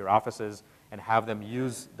bring them into your offices and have them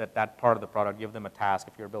use that part of the product, give them a task.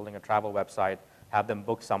 If you're building a travel website, have them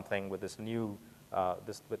book something with this new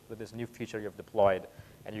with this new feature you've deployed,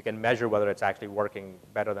 and you can measure whether it's actually working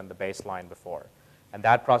better than the baseline before. And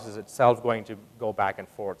that process itself going to go back and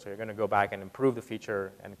forth. So you're going to go back and improve the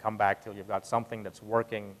feature and come back till you've got something that's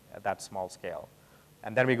working at that small scale.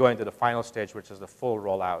 And then we go into the final stage, which is the full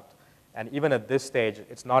rollout. And even at this stage,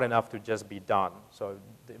 it's not enough to just be done. So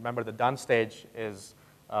remember, the done stage is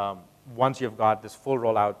once you've got this full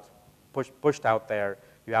rollout pushed out there,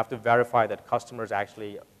 you have to verify that customers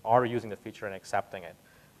actually are using the feature and accepting it.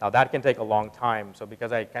 Now, that can take a long time. So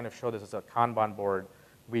because I kind of show this as a Kanban board,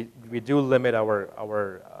 we do limit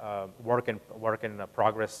our work in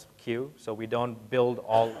progress queue. So we don't build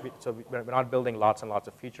so we're not building lots and lots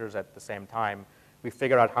of features at the same time. We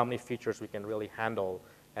figure out how many features we can really handle.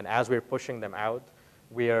 And as we're pushing them out,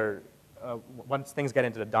 once things get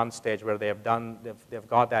into the done stage, where they've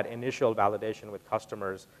got that initial validation with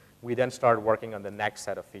customers, we then start working on the next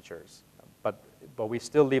set of features. But we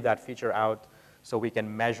still leave that feature out so we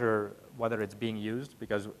can measure whether it's being used,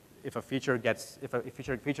 because if a feature gets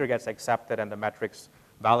accepted and the metrics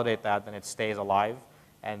validate that, then it stays alive.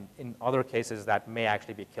 And in other cases, that may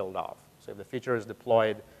actually be killed off. So if the feature is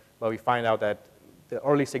deployed, but we find out that the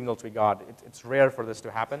early signals we got, it's rare for this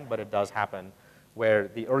to happen, but it does happen, where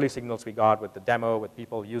the early signals we got with the demo, with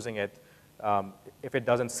people using it, if it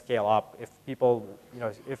doesn't scale up, if people,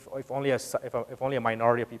 if only a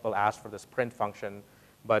minority of people ask for this print function,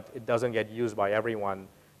 but it doesn't get used by everyone,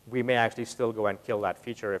 we may actually still go and kill that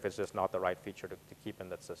feature if it's just not the right feature to keep in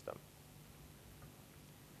that system.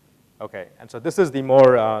 Okay, and so this is the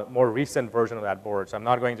more recent version of that board. So I'm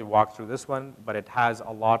not going to walk through this one, but it has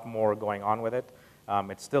a lot more going on with it.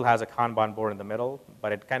 It still has a Kanban board in the middle,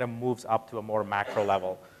 but it kind of moves up to a more macro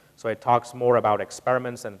level. So it talks more about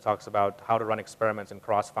experiments, and it talks about how to run experiments in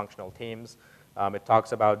cross-functional teams. It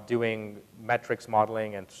talks about doing metrics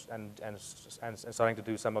modeling and starting to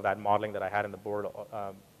do some of that modeling that I had in the board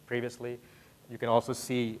previously. You can also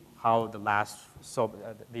see how the last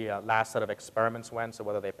set of experiments went, so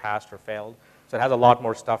whether they passed or failed. So it has a lot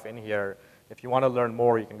more stuff in here. If you want to learn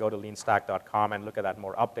more, you can go to leanstack.com and look at that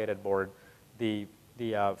more updated board. The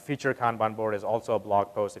feature Kanban board is also a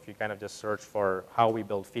blog post. If you kind of just search for how we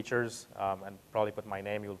build features and probably put my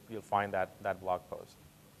name, you'll find that blog post.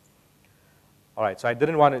 All right, so I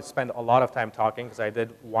didn't want to spend a lot of time talking because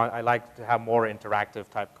I like to have more interactive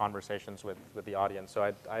type conversations with the audience. So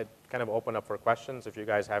I'd kind of open up for questions. If you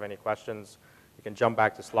guys have any questions, you can jump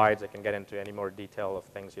back to slides. I can get into any more detail of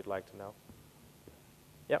things you'd like to know.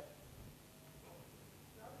 Yeah.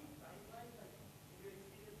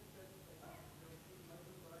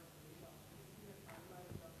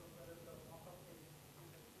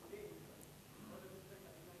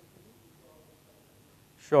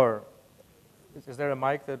 Sure. Is there a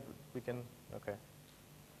mic that we can, okay.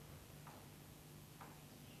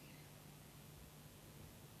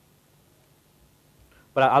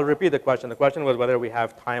 But I'll repeat the question. The question was whether we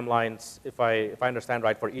have timelines, if I understand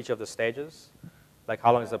right, for each of the stages. Like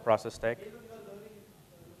how long does the process take?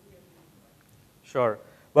 Sure.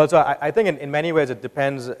 Well, so I think in many ways it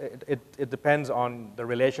depends. It depends on the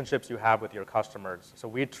relationships you have with your customers. So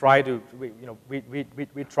we try to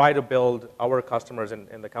we try to build our customers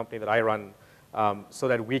in the company that I run so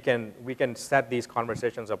that we can set these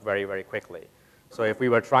conversations up very, very quickly. So if we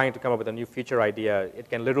were trying to come up with a new feature idea, it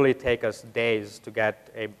can literally take us days to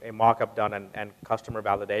get a mock-up done and customer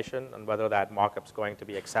validation and whether that mock-up is going to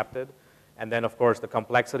be accepted. And then, of course, the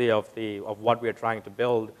complexity of what we are trying to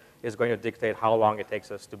build is going to dictate how long it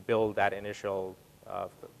takes us to build that initial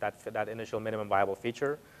minimum viable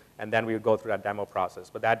feature. And then we would go through that demo process.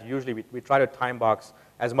 But that usually, we try to time box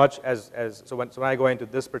as much so when I go into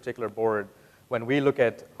this particular board, when we look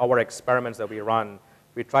at our experiments that we run,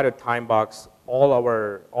 we try to time box all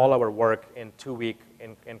our work in 2-week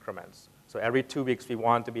increments. So every 2 weeks, we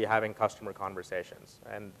want to be having customer conversations.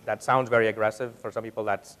 And that sounds very aggressive. For some people,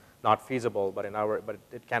 that's not feasible, but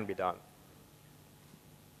it can be done.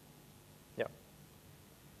 Yeah.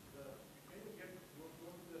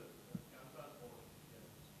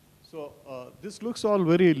 So this looks all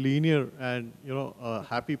very linear and a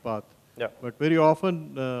happy path. Yeah. But very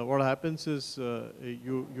often, what happens is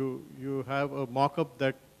you have a mock-up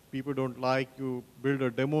that people don't like. You build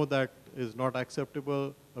a demo that is not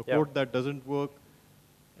acceptable, a code that doesn't work,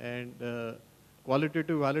 and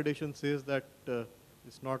qualitative validation says that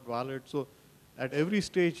it's not valid. So at every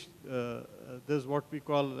stage, there's what we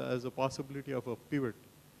call as a possibility of a pivot.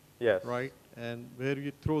 Yes. Right? And where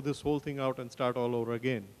you throw this whole thing out and start all over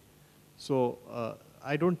again. So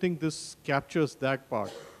I don't think this captures that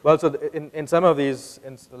part. Well, so in some of these,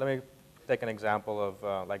 let me take an example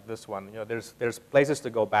of like this one. There's places to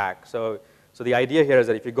go back. So the idea here is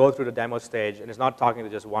that if you go through the demo stage, and it's not talking to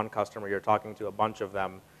just one customer, you're talking to a bunch of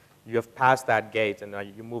them, you have passed that gate, and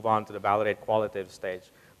you move on to the validate qualitative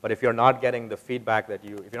stage. But if you're not getting the feedback if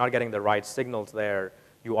you're not getting the right signals there,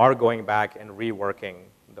 you are going back and reworking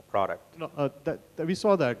the product. No, we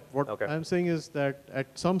saw that. What okay. I'm saying is that at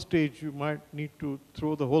some stage, you might need to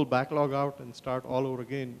throw the whole backlog out and start all over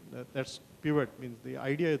again. That's pivot. Means the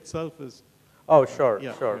idea itself is. Oh, sure,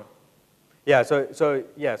 yeah, sure. Yeah. So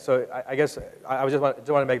I guess I just want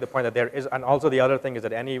to make the point that there is, and also the other thing is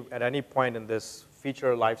that at any point in this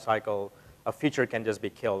feature life cycle, a feature can just be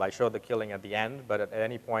killed. I showed the killing at the end, but at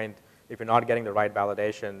any point, if you're not getting the right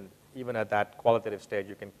validation, even at that qualitative stage,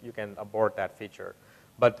 you can abort that feature.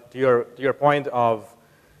 But to your point of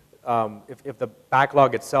if the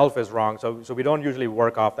backlog itself is wrong, so we don't usually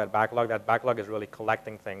work off that backlog. That backlog is really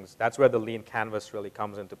collecting things. That's where the lean canvas really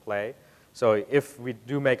comes into play. So if we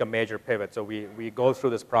do make a major pivot, so we go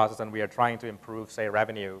through this process and we are trying to improve, say,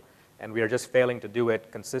 revenue, and we are just failing to do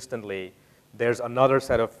it consistently, there's another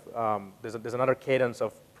set of, there's another cadence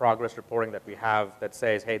of progress reporting that we have that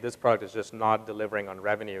says, hey, this product is just not delivering on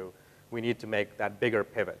revenue. We need to make that bigger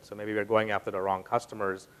pivot. So maybe we're going after the wrong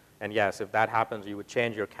customers. And yes, if that happens, you would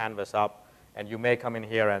change your canvas up, and you may come in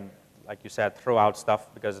here and, like you said, throw out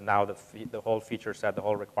stuff because now the whole feature set, the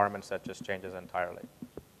whole requirement set just changes entirely.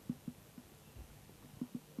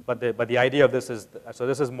 But the idea of this is, so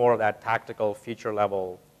this is more of that tactical feature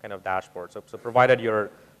level kind of dashboard. So provided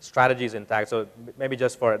your strategy is intact, so maybe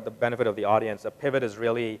just for the benefit of the audience, a pivot is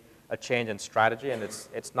really a change in strategy, and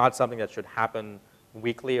it's not something that should happen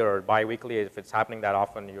weekly or bi-weekly. If it's happening that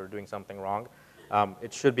often, you're doing something wrong.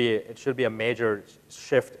 It should be a major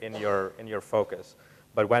shift in your focus.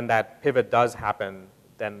 But when that pivot does happen,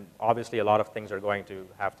 then obviously a lot of things are going to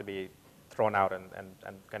have to be thrown out and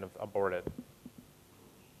kind of aborted.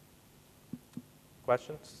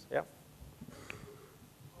 Questions? Yeah.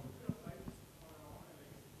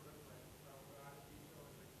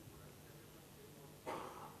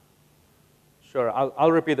 Sure,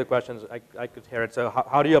 I'll repeat the questions. I could hear it. So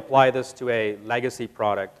how do you apply this to a legacy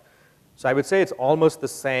product? So I would say it's almost the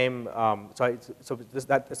same.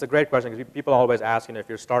 It's a great question because people always ask, if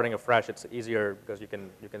you're starting afresh, it's easier because you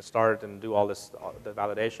can start and do all this, the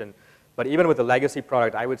validation. But even with the legacy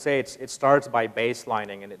product, I would say it starts by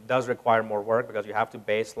baselining, and it does require more work because you have to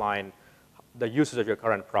baseline the usage of your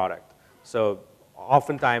current product. So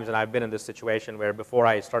oftentimes, and I've been in this situation where before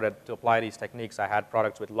I started to apply these techniques, I had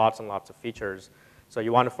products with lots and lots of features. So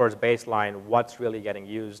you want to first baseline what's really getting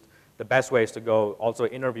used. The best way is to go also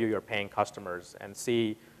interview your paying customers and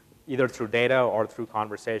see either through data or through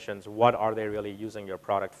conversations, what are they really using your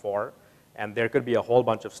product for? And there could be a whole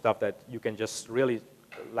bunch of stuff that you can just really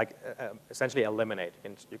essentially eliminate.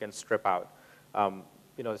 You can strip out.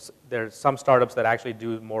 There's some startups that actually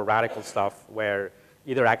do more radical stuff where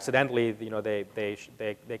either accidentally,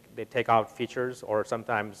 they take out features, or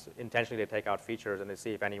sometimes intentionally they take out features and they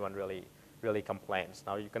see if anyone really complains.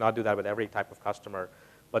 Now, you cannot do that with every type of customer,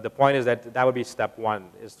 but the point is that would be step one,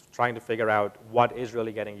 is trying to figure out what is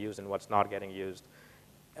really getting used and what's not getting used.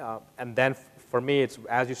 And then for me, it's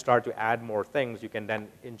as you start to add more things, you can then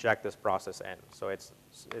inject this process in. So it's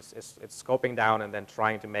scoping down and then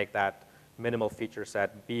trying to make that minimal feature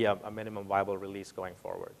set be a minimum viable release going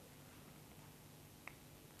forward.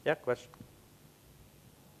 Yeah, question?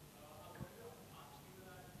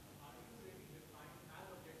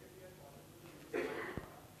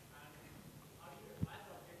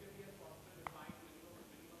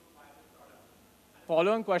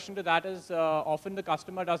 Follow-on question to that is often the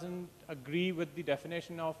customer doesn't agree with the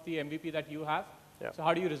definition of the MVP that you have. Yeah. So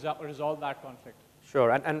how do you resolve that conflict? Sure,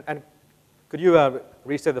 and could you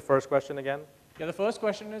restate the first question again? Yeah, the first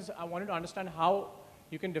question is I wanted to understand how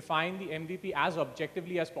you can define the MVP as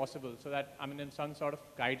objectively as possible, so that, in some sort of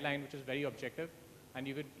guideline which is very objective, and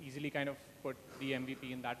you could easily kind of put the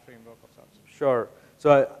MVP in that framework of sorts. Sure.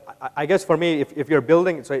 So I guess for me, if you're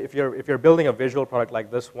building a visual product like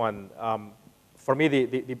this one, for me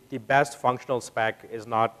the best functional spec is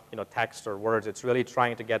not text or words. It's really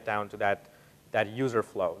trying to get down to that user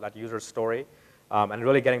flow, that user story, and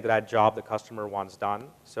really getting to that job the customer wants done.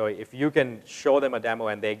 So if you can show them a demo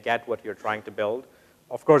and they get what you're trying to build,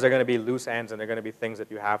 of course, there are going to be loose ends and there are going to be things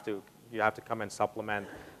that you have to come and supplement.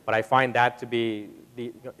 But I find that to be,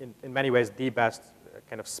 in many ways, the best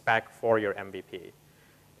kind of spec for your MVP.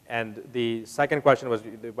 And the second question was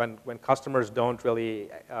when customers don't really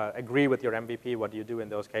agree with your MVP, what do you do in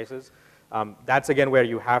those cases? That's, again, where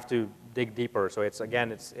you have to dig deeper. So it's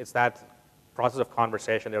that process of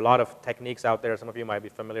conversation. There are a lot of techniques out there. Some of you might be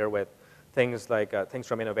familiar with things like things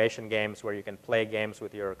from innovation games where you can play games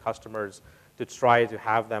with your customers to try to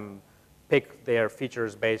have them pick their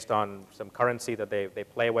features based on some currency that they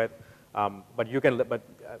play with. But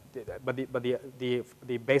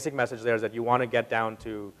the basic message there is that you want to get down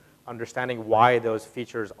to understanding why those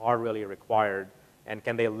features are really required and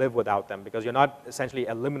can they live without them, because you're not essentially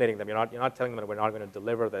eliminating them. You're not telling them that we're not going to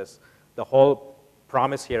deliver this. The whole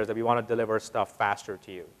promise here is that we want to deliver stuff faster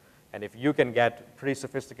to you. And if you can get pretty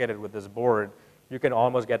sophisticated with this board, you can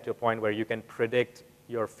almost get to a point where you can predict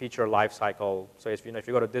your feature lifecycle. So if you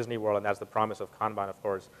go to Disney World, and that's the promise of Kanban, of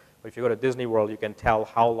course, but if you go to Disney World, you can tell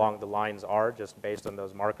how long the lines are just based on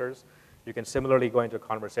those markers. You can similarly go into a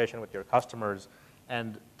conversation with your customers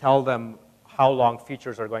and tell them how long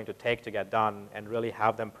features are going to take to get done and really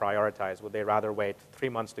have them prioritize. Would they rather wait 3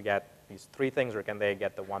 months to get these 3 things, or can they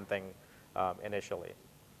get the one thing initially?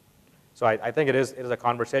 So I think it is a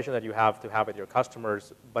conversation that you have to have with your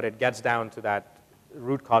customers, but it gets down to that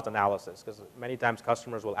root cause analysis, because many times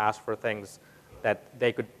customers will ask for things that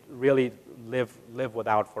they could really live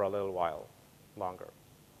without for a little while longer.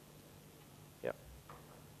 Yeah.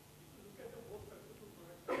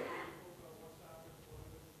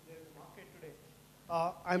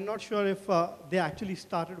 I'm not sure if they actually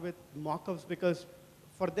started with mock-ups, because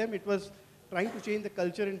for them it was trying to change the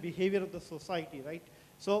culture and behavior of the society, right?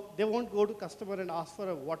 So they won't go to customer and ask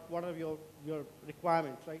for what are your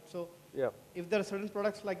requirements, right? So yeah, if there are certain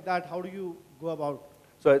products like that, how do you go about?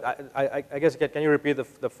 So I guess, can you repeat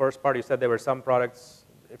the first part? You said there were some products.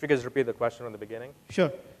 If you could just repeat the question from the beginning.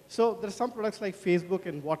 Sure. So there are some products like Facebook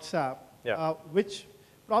and WhatsApp, yeah. Which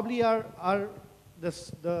probably are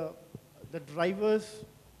the drivers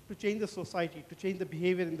to change the society, to change the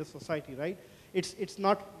behavior in the society, right? It's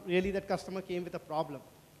not really that customer came with a problem.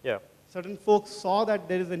 Yeah. Certain folks saw that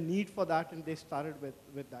there is a need for that and they started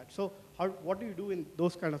with that. So what do you do in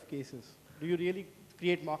those kind of cases? Do you really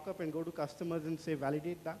create mock-up and go to customers and say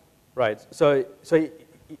validate that? Right. So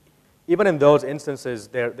even in those instances,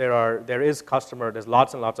 there's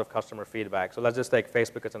lots and lots of customer feedback. So let's just take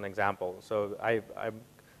Facebook as an example. So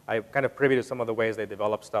I'm kind of privy to some of the ways they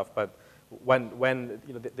develop stuff, but when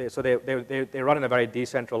you know, they run in a very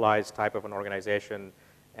decentralized type of an organization,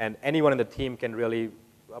 and anyone in the team can really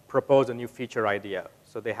propose a new feature idea.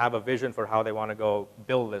 So they have a vision for how they want to go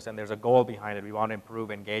build this, and there's a goal behind it. We want to improve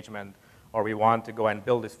engagement, or we want to go and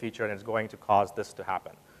build this feature, and it's going to cause this to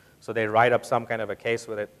happen. So they write up some kind of a case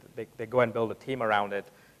with it. They go and build a team around it,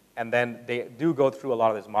 and then they do go through a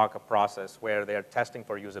lot of this mock-up process where they're testing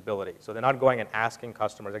for usability. So they're not going and asking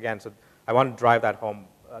customers again. So I want to drive that home,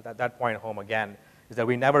 that point home again, is that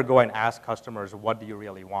we never go and ask customers, what do you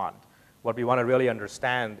really want? What we want to really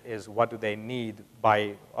understand is what do they need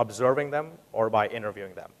by observing them or by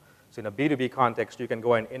interviewing them. So in a B2B context, you can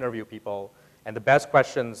go and interview people, and the best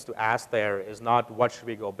questions to ask there is not what should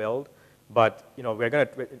we go build, but you know,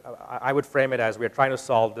 I would frame it as we're trying to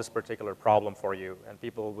solve this particular problem for you, and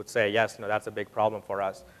people would say, yes, you know, that's a big problem for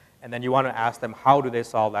us. And then you want to ask them, how do they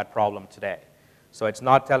solve that problem today? So it's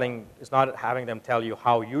not having them tell you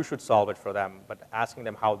how you should solve it for them, but asking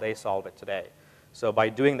them how they solve it today. So by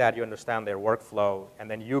doing that, you understand their workflow, and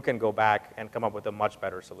then you can go back and come up with a much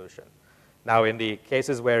better solution. Now, in the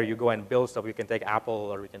cases where you go and build stuff, you can take Apple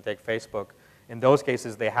or we can take Facebook. In those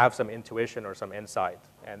cases, they have some intuition or some insight.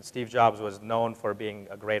 And Steve Jobs was known for being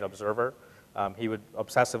a great observer. He would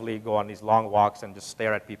obsessively go on these long walks and just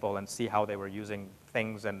stare at people and see how they were using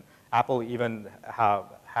things. And Apple even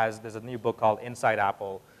there's a new book called Inside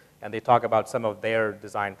Apple, and they talk about some of their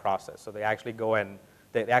design process. So they actually go and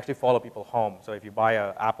they actually follow people home. So if you buy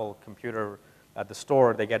an Apple computer at the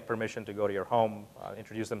store, they get permission to go to your home,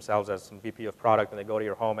 introduce themselves as some VP of product, and they go to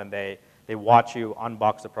your home and they watch you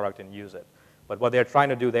unbox the product and use it. But what they're trying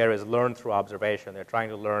to do there is learn through observation. They're trying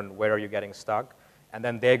to learn where are you getting stuck, and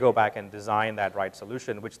then they go back and design that right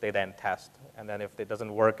solution, which they then test. And then if it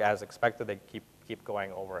doesn't work as expected, they keep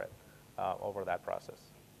going over it, over that process.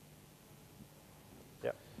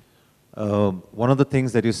 Yeah. One of the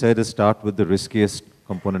things that you said is start with the riskiest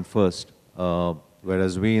component first,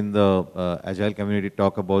 whereas we in the Agile community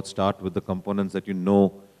talk about start with the components that you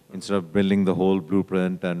know instead of building the whole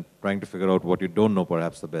blueprint and trying to figure out what you don't know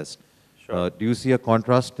perhaps the best. Sure. Do you see a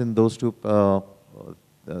contrast in those two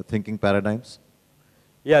thinking paradigms?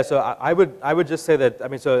 Yeah, so I would just say that, I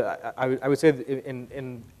mean, so I would say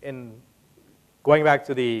in going back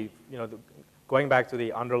to the, you know, going back to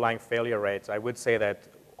the underlying failure rates, I would say that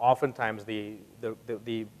oftentimes the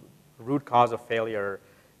root cause of failure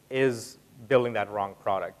is building that wrong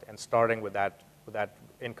product and starting with that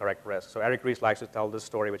incorrect risk. So Eric Ries likes to tell this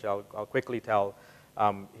story, which I'll quickly tell.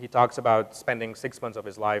 He talks about spending 6 months of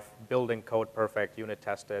his life building code perfect, unit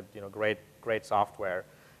tested, you know, great software.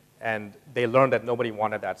 And they learned that nobody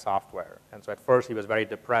wanted that software. And so at first he was very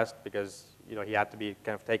depressed because, you know, he had to be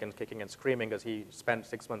kind of taken kicking and screaming because he spent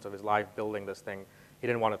 6 months of his life building this thing. He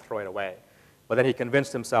didn't want to throw it away. But then he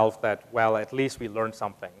convinced himself that, well, at least we learned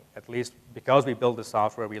something. At least because we built the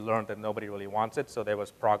software, we learned that nobody really wants it, so there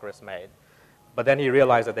was progress made. But then he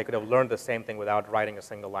realized that they could have learned the same thing without writing a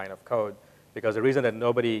single line of code, because the reason that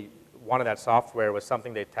nobody wanted that software was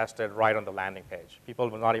something they tested right on the landing page. People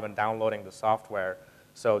were not even downloading the software,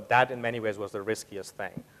 so that in many ways was the riskiest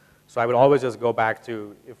thing. So I would always just go back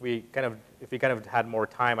to, if we kind of had more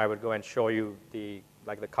time, I would go and show you the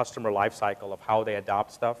customer life cycle of how they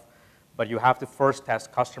adopt stuff. But you have to first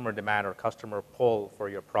test customer demand or customer pull for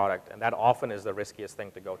your product, and that often is the riskiest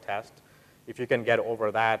thing to go test. If you can get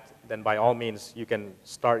over that, then by all means you can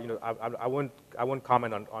start. You know, I won't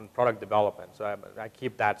comment on product development, so I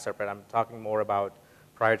keep that separate. I'm talking more about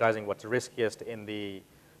prioritizing what's riskiest in the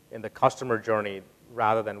customer journey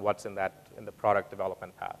rather than what's in the product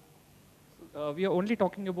development path. We are only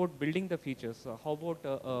talking about building the features. How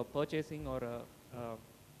about purchasing or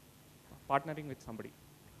partnering with somebody?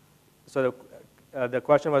 So the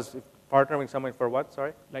question was partnering with someone for what,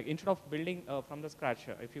 sorry? Like instead of building from the scratch,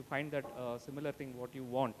 if you find that similar thing what you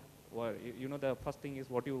want, or you know the first thing is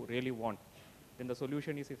what you really want, then the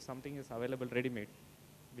solution is if something is available ready-made,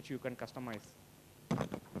 which you can customize.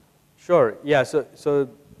 Sure, yeah, so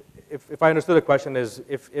if I understood the question is,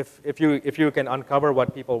 if you can uncover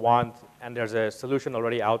what people want and there's a solution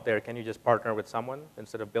already out there, can you just partner with someone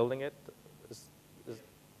instead of building it?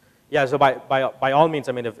 Yeah, so by all means,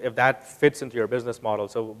 I mean, if that fits into your business model,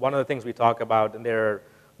 so one of the things we talk about, and there are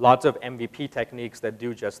lots of MVP techniques that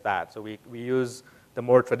do just that. So we use the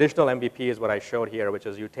more traditional MVP is what I showed here, which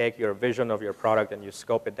is you take your vision of your product and you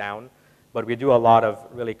scope it down. But we do a lot of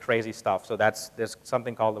really crazy stuff. So there's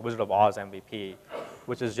something called the Wizard of Oz MVP,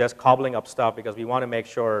 which is just cobbling up stuff because we want to make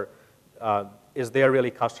sure, is there really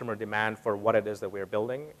customer demand for what it is that we're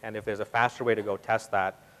building? And if there's a faster way to go test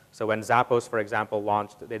that. So when Zappos, for example,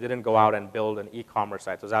 launched, they didn't go out and build an e-commerce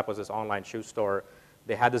site. So Zappos is an online shoe store.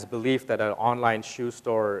 They had this belief that an online shoe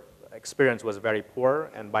store experience was very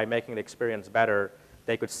poor, and by making the experience better,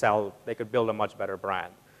 they could build a much better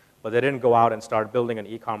brand. But they didn't go out and start building an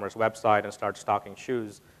e-commerce website and start stocking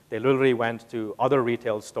shoes. They literally went to other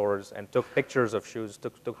retail stores and took pictures of shoes,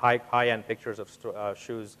 took high-end pictures of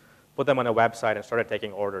shoes, put them on a website and started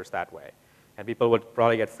taking orders that way. And people would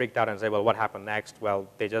probably get freaked out and say, well, what happened next? Well,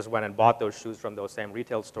 they just went and bought those shoes from those same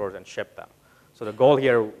retail stores and shipped them. So the goal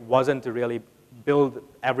here wasn't to really build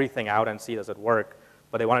everything out and see does it work,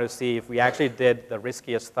 but they wanted to see if we actually did the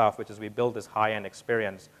riskiest stuff, which is we build this high-end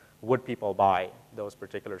experience, would people buy those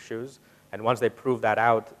particular shoes? And once they proved that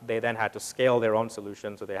out, they then had to scale their own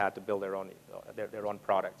solution, so they had to build their own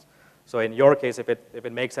products. So in your case, if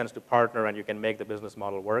it makes sense to partner and you can make the business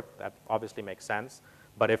model work, that obviously makes sense.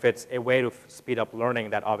 But if it's a way to speed up learning,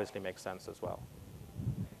 that obviously makes sense as well.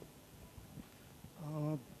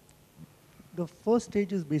 The first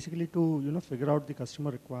stage is basically to figure out the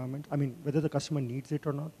customer requirement. I mean, whether the customer needs it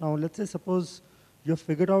or not. Now, let's say suppose you have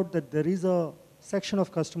figured out that there is a section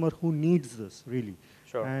of customer who needs this really,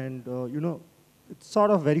 Sure. and it's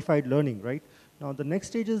sort of verified learning, right? Now, the next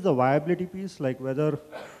stage is the viability piece, like whether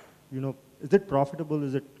is it profitable?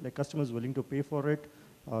 Is it like customers willing to pay for it?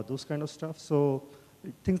 Those kind of stuff. So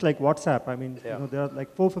things like WhatsApp, I mean, Yeah. there are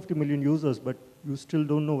like 450 million users, but you still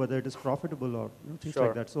don't know whether it is profitable or things Sure.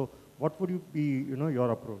 like that. So what would be your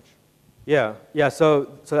approach? Yeah.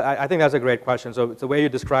 So I think that's a great question. So the way you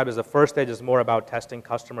describe is the first stage is more about testing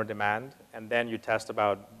customer demand, and then you test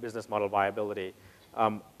about business model viability.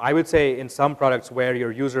 I would say in some products where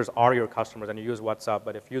your users are your customers, and you use WhatsApp,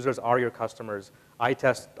 but if users are your customers,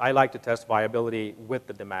 I like to test viability with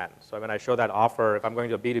the demand. So when I show that offer, if I'm going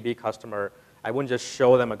to a B2B customer, I wouldn't just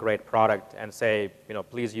show them a great product and say,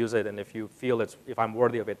 please use it, and if you feel if I'm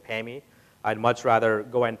worthy of it, pay me. I'd much rather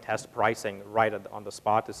go and test pricing right on the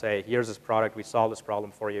spot to say, here's this product, we solved this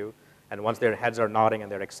problem for you. And once their heads are nodding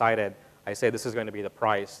and they're excited, I say this is going to be the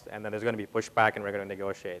price, and then there's going to be pushback and we're going to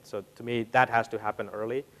negotiate. So to me, that has to happen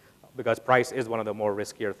early because price is one of the more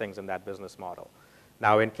riskier things in that business model.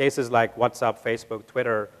 Now, in cases like WhatsApp, Facebook,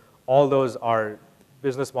 Twitter, all those are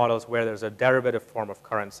business models where there's a derivative form of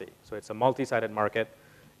currency. So it's a multi-sided market.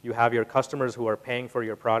 You have your customers who are paying for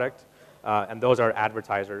your product, and those are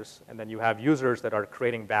advertisers. And then you have users that are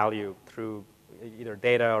creating value through either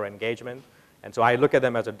data or engagement. And so I look at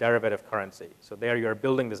them as a derivative currency. So there you're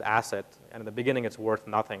building this asset, and in the beginning it's worth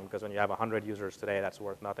nothing because when you have 100 users today, that's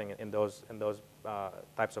worth nothing in those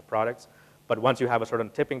types of products. But once you have a certain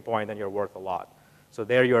tipping point, then you're worth a lot. So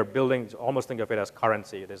there you're building, almost think of it as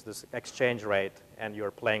currency. There's this exchange rate, and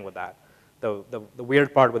you're playing with that. The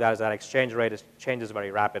weird part with that is that exchange rate changes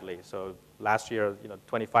very rapidly. So last year,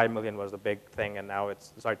 25 million was the big thing, and now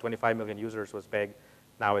 25 million users was big.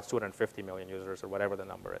 Now it's 250 million users, or whatever the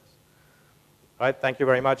number is. All right, thank you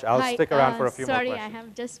very much. I'll stick around for a few more questions. Sorry, I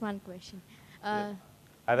have just one question.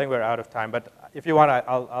 I think we're out of time, but if you want,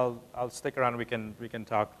 I'll stick around. We can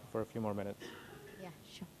talk for a few more minutes. Yeah,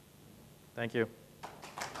 sure. Thank you.